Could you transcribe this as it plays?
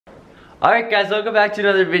Alright guys, welcome back to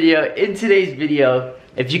another video. In today's video,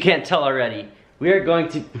 if you can't tell already, we are going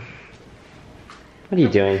to... What are you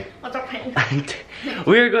doing? What's up,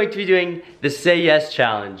 We are going to be doing the Say Yes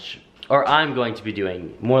Challenge. Or I'm going to be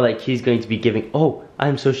doing. More like he's going to be giving... Oh,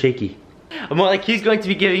 I'm so shaky. More like he's going to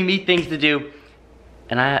be giving me things to do.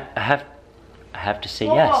 And I have to say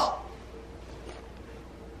yes.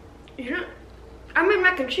 I made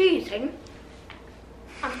mac and cheese, Hayden.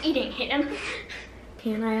 I'm eating, Hayden.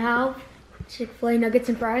 Can I have Chick-fil-A nuggets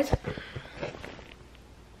and fries?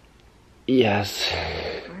 Yes.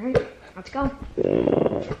 Alright, let's go.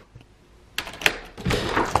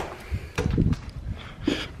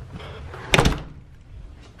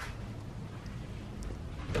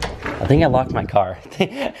 I think I locked my car.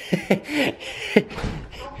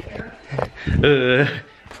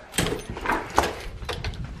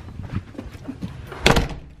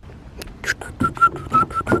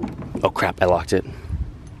 Oh crap, I locked it.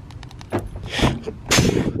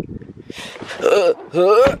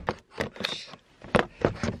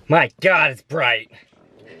 My God, it's bright.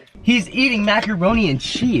 He's eating macaroni and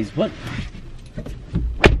cheese. What?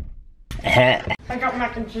 I got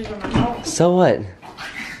mac and cheese in my mouth. So what?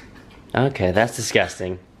 Okay, that's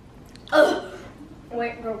disgusting. Ugh.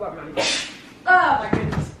 Wait, go grab mine. Oh my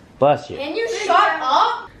goodness. Bless you. Can you shut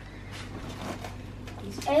up?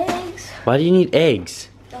 These eggs. Why do you need eggs?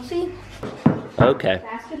 Chelsea? Okay.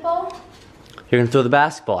 Basketball? You're gonna throw the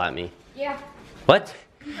basketball at me. Yeah. What?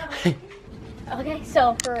 Okay,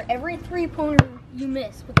 so for every 3-pointer you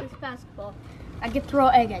miss with this basketball, I can throw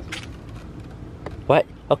an egg at you. What?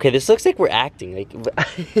 Okay, this looks like we're acting. Like,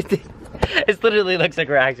 it literally looks like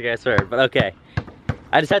we're acting, I swear. But okay.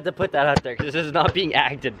 I just had to put that out there because this is not being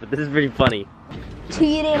acted, but this is pretty funny.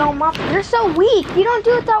 Cheating on my... You're so weak. You don't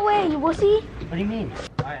do it that way, you wussy. What do you mean?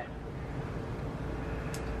 Alright.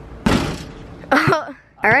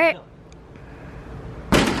 Alright.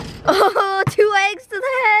 Oh, 2 eggs to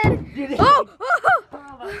the head. Oh,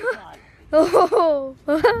 oh,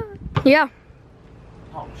 oh. Yeah.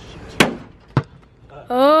 Oh, shoot.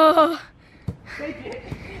 Oh.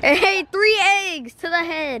 Hey, 3 eggs to the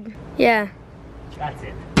head. Yeah. That's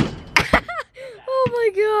it. Oh my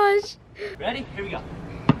gosh. Ready? Here we go.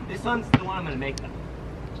 This one's the one I'm gonna make them.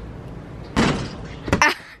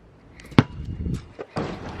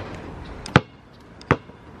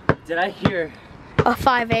 Did I hear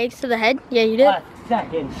 5 eggs to the head? Yeah, you did. a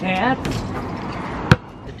second chance?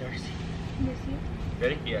 The Darcy.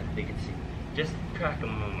 Ready? Yeah, they can see. Just crack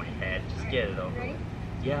them on my head. Just get it over. Ready?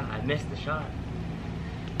 Yeah, I missed the shot.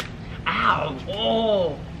 Ow!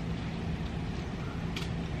 Oh!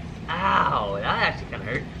 Ow! That actually kind of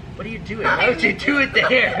hurt. What are you doing? Why would you do it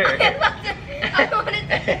there? I wanted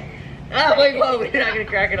to. Oh, wait, whoa, we're not gonna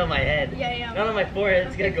crack it on my head. Yeah, yeah. Not on my forehead,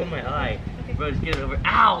 it's gonna go in my eye. Okay. Bro, just get it over.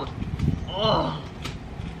 Ow! Oh!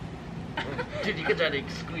 Dude, you could try to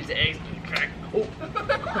squeeze the eggs and crack. Oh!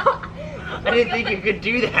 I didn't think you could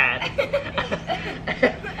do that.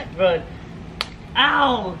 Bro.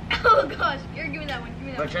 Ow! Oh gosh, here, give me that one. Give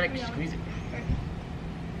me that Bro, one. try Give me to that squeeze it. one.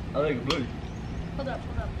 I like it blue. Hold up,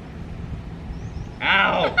 hold up.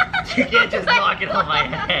 Ow! You can't just knock it on my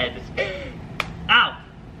head. Ow!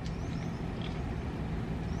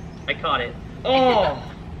 I caught it. Oh!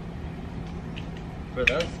 Bro,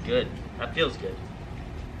 that was good. That feels good.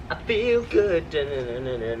 I feel good.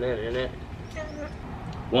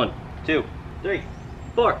 1, 2, 3,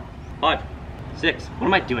 4, 5, 6. What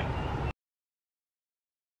am I doing?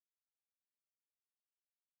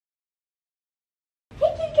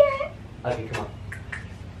 Okay, come on.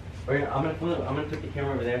 I'm gonna put the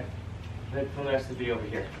camera over there. I'm gonna film the rest of the video over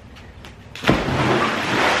here.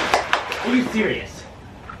 Are you serious?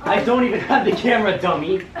 I don't even have the camera,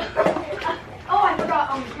 dummy. Oh, I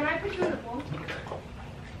forgot. Can I put you in the phone?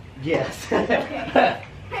 Yes. Okay.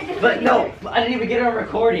 But no, I didn't even get it on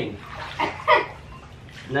recording.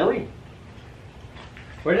 No way.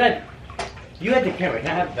 Where did I? You had the camera.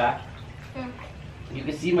 Can I have it back? You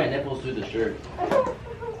can see my nipples through the shirt.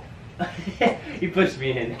 You pushed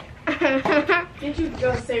me in. Didn't you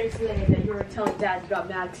just say today that you were telling Dad you got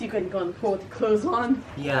mad because you couldn't go in the pool with the clothes on?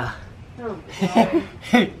 Yeah. Oh,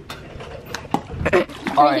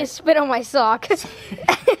 I just spit on my sock.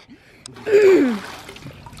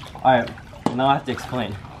 Alright, now I have to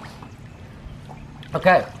explain.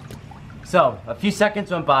 Okay, so a few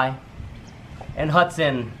seconds went by and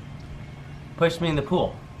Hudson pushed me in the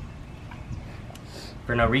pool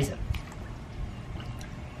for no reason.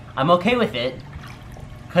 I'm okay with it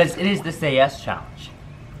because it is the Say Yes Challenge.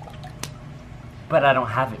 But I don't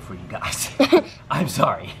have it for you guys. I'm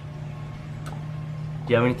sorry.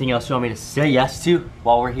 Do you have anything else you want me to say yes to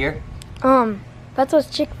while we're here? That's what's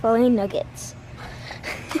Chick-fil-A nuggets.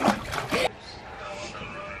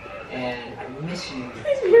 And I miss you.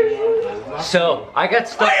 So, I got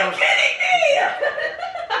stuck. Are you kidding me?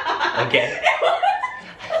 Okay.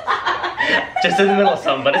 Just in the middle of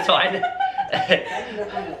something, but it's fine.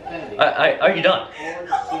 Are you done?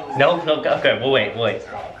 No? Okay, we'll wait.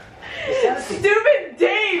 Stupid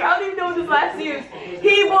Dave! I don't even know what his last name is.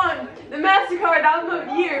 He won the MasterCard Album of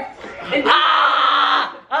the Year. And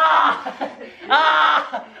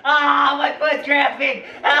my foot's cramping!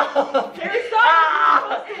 Help! Harry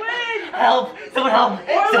Styles supposed to win! Help! Someone help!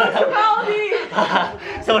 Or Lewis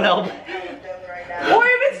Capaldi! Someone help! Or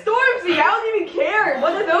even Stormzy! I don't even care!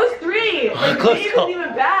 One of those three! Like, Close Dave call. isn't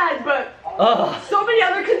even bad, but Oh, so many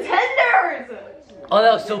other contenders! oh,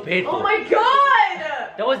 that was so painful. Oh my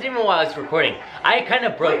god! That wasn't even while I was recording. I kind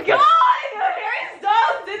of Oh broke. my god! Harry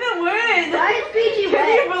Styles didn't win! Why is Fiji Can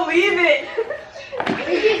you wet? believe it?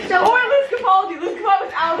 Fiji's so Or Lewis Capaldi. Lewis Capaldi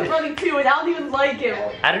was out of running too, and I don't even like him.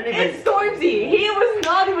 I don't And even. Stormzy, he was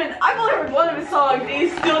not even. I've only heard one of his songs, and he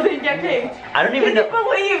still didn't get picked. I don't even Can you know.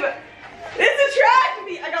 believe it? It's a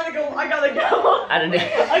tragedy. I gotta go. I don't know.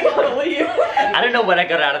 I gotta leave. I don't know what I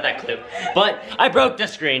got out of that clip, but I broke the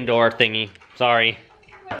screen door thingy. Sorry.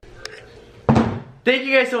 Thank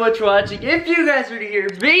you guys so much for watching. If you guys are new here,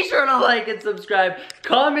 be sure to like and subscribe.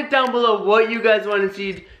 Comment down below what you guys want to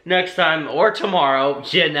see next time or tomorrow.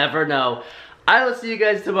 You never know. I will see you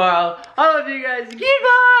guys tomorrow. I love you guys.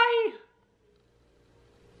 Goodbye.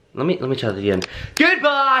 Let me try that again.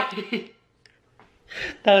 Goodbye.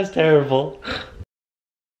 That was terrible.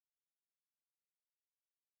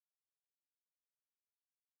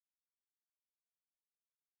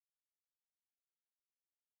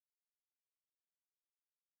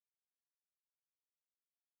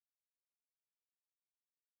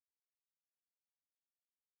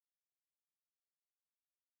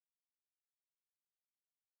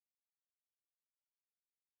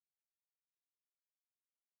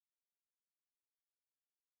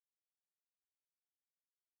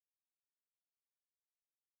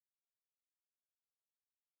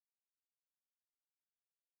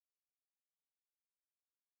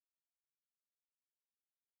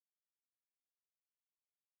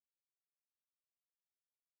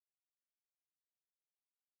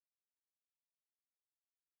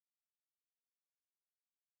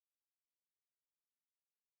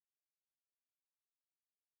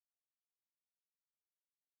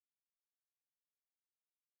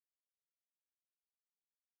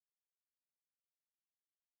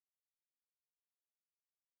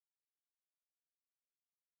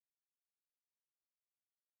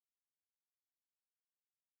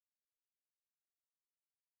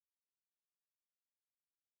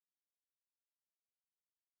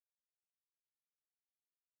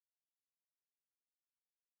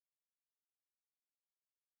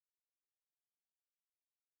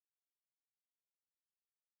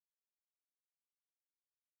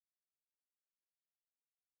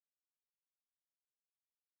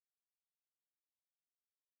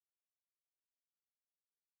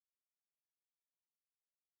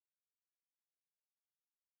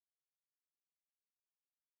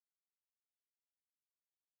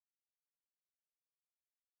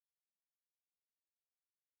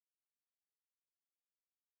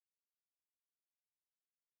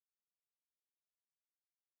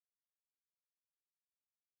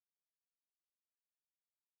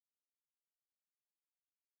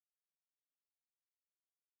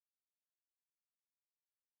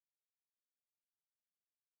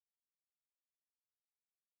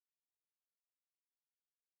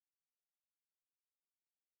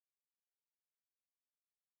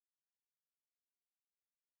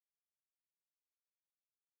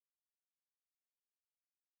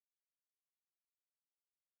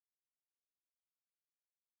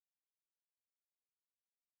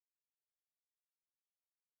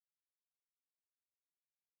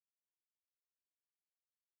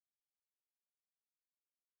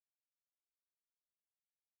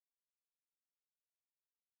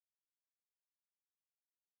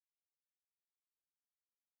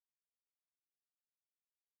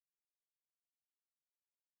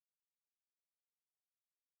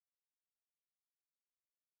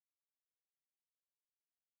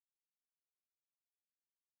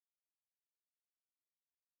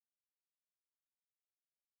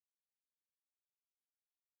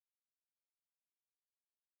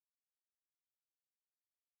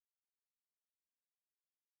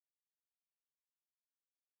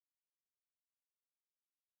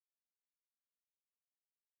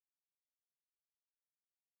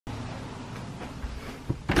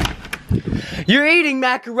 You're eating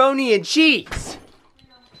macaroni and cheese.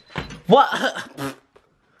 What?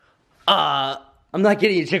 I'm not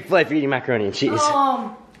getting you Chick-fil-A for eating macaroni and cheese.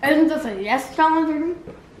 Isn't this a yes challenge?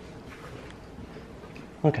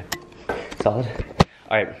 Okay. Solid.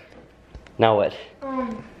 Alright. Now what?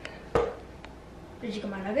 Did you get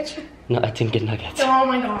my nuggets? No, I didn't get nuggets. Oh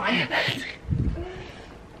my god.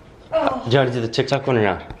 Oh. Do you want to do the TikTok one or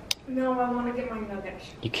not? No, I want to get my nuggets.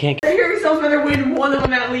 You can't. I hear yourself better win one of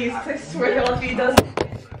them at least. I swear to God, if he does.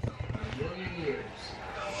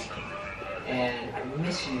 And I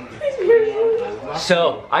miss you.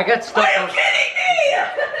 So, I got stuck. Are you kidding me?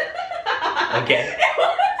 Okay.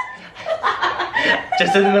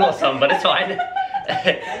 Just in the middle of something, but it's fine.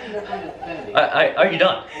 Are you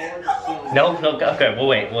done? No? No? Okay, we'll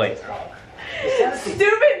wait.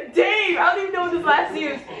 Stupid Dave! I don't even know what his last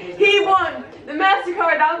name is. He won the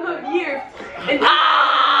MasterCard out of the year. And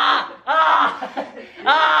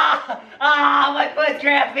my foot's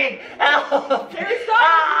cramping! Help! Harry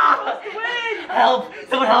Styles was supposed to win! Help!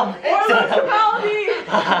 Someone help! Or Municipality!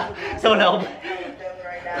 Someone help!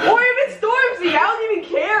 Or even Stormzy! I don't even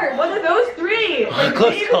care! One of those three! Like,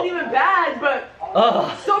 Close Dave call. isn't even bad, but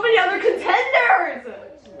Oh, so many other contenders!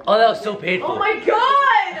 that was so painful. Oh my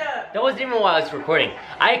god! That wasn't even while I was recording.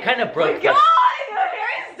 I kind of Oh broke. my god!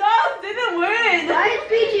 Harry Styles didn't win! Why is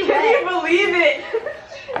Fiji Can you red? believe it?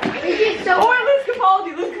 Fiji's so Or Liz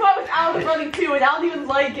Capaldi. Liz Capaldi was out of the running too, and I don't even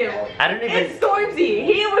like him. I don't even. And Stormzy,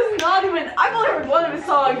 he was not even. I've only heard one of his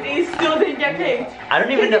songs, and he still didn't get picked. I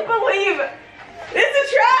don't even Can you know. believe? It's a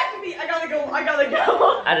tragedy. I gotta go. I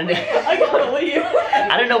don't know. I gotta leave.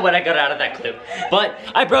 I don't know what I got out of that clip, but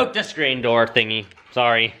I broke the screen door thingy.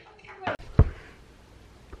 Sorry.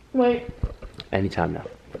 Wait, Anytime now.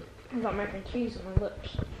 I got mac and cheese on my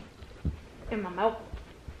lips. In my mouth.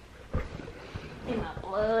 In my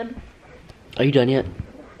blood. Are you done yet?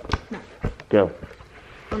 No. Go.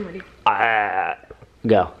 I'm ready.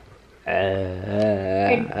 Go.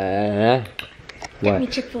 Get me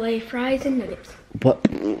What? Chick-fil-A fries and nuggets. What?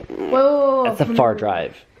 Whoa. That's a far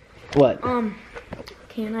drive. What?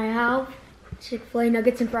 Can I have Chick-fil-A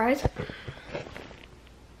nuggets and fries?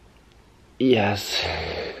 Yes.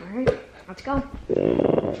 Alright, let's go.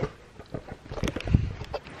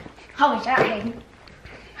 How was that, Hayden?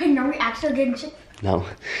 Hayden, are we actually getting Chick? No.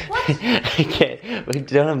 What? I can't. We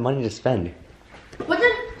don't have money to spend. What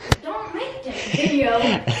the? Don't make this video.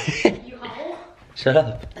 You hoe. Shut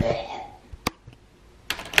up.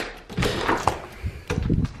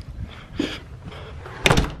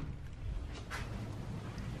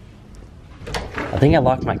 I think I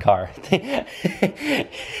locked my car.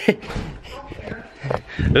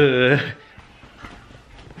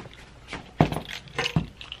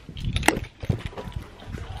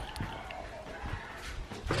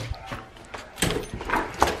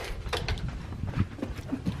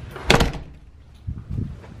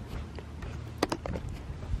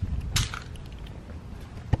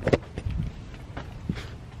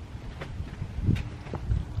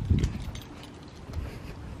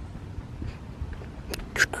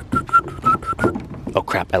 Oh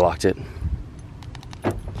crap, I locked it.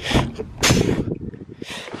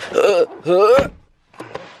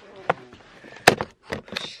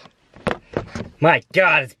 My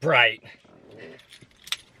God, it's bright.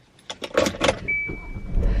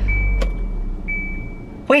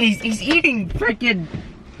 Wait, he's eating freaking.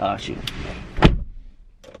 Oh shoot.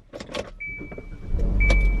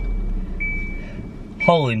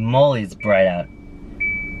 Holy moly, it's bright out.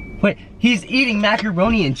 Wait, he's eating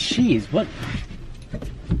macaroni and cheese. What?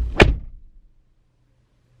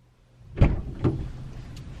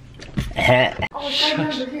 Oh, it's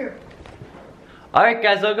right over here. Alright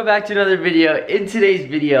guys, welcome back to another video. In today's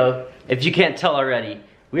video, if you can't tell already,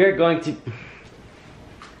 we are going to...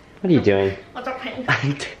 What are you doing? What's up,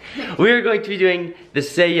 Hayden? We are going to be doing the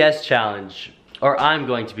Say Yes Challenge. Or I'm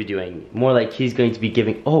going to be doing. More like he's going to be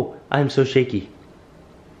giving... Oh, I'm so shaky.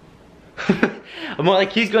 More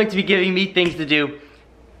like he's going to be giving me things to do.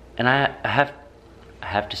 And I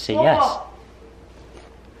have to say yes.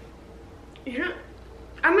 You know,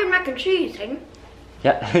 I made mac and cheese, Hayden.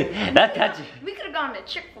 Yeah, that's... We could have gone to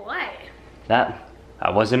Chick-fil-A. That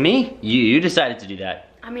wasn't me. You decided to do that.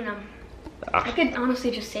 I mean, I could honestly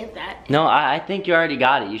just save that. No, I think you already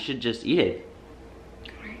got it. You should just eat it.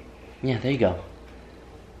 Alright. Yeah, there you go.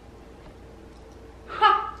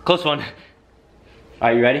 Ha! Close one.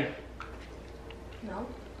 Are you ready? No.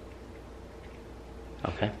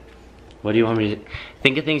 Okay. What do you want me to do?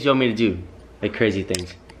 Think of things you want me to do. Like crazy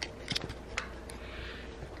things.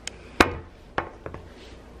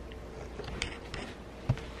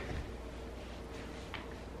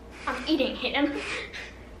 I'm eating, Hayden.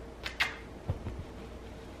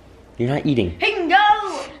 You're not eating. Hey,